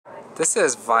This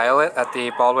is Violet at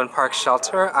the Baldwin Park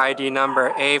Shelter, ID number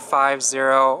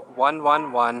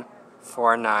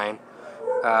A5011149.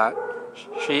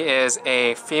 She is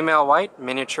a female white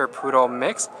miniature poodle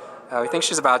mix. We think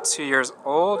she's about 2 years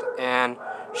old, and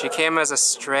she came as a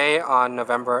stray on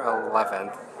November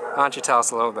 11th. Why don't you tell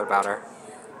us a little bit about her?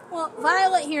 Well,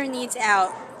 Violet here needs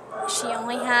out. She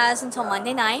only has until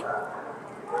Monday night.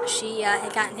 She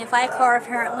had gotten hit by a car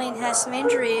apparently and has some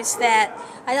injuries that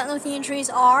I don't know what the injuries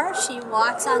are. She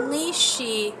walks on leash.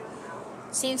 She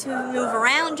seems to move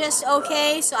around just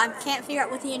okay, so I can't figure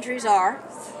out what the injuries are.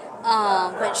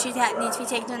 But she needs to be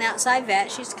taken to an outside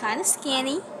vet. She's kind of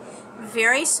skinny,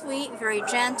 very sweet, very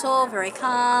gentle, very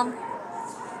calm.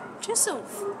 Just a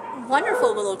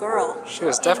wonderful little girl. She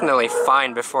was definitely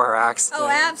fine before her accident. Oh,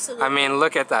 absolutely. I mean,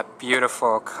 look at that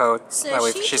beautiful coat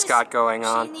that she's got going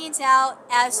on. She needs out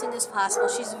as soon as possible.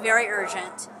 She's very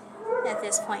urgent at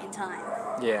this point in time.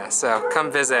 Yeah, so come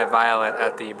visit Violet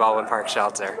at the Baldwin Park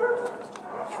Shelter.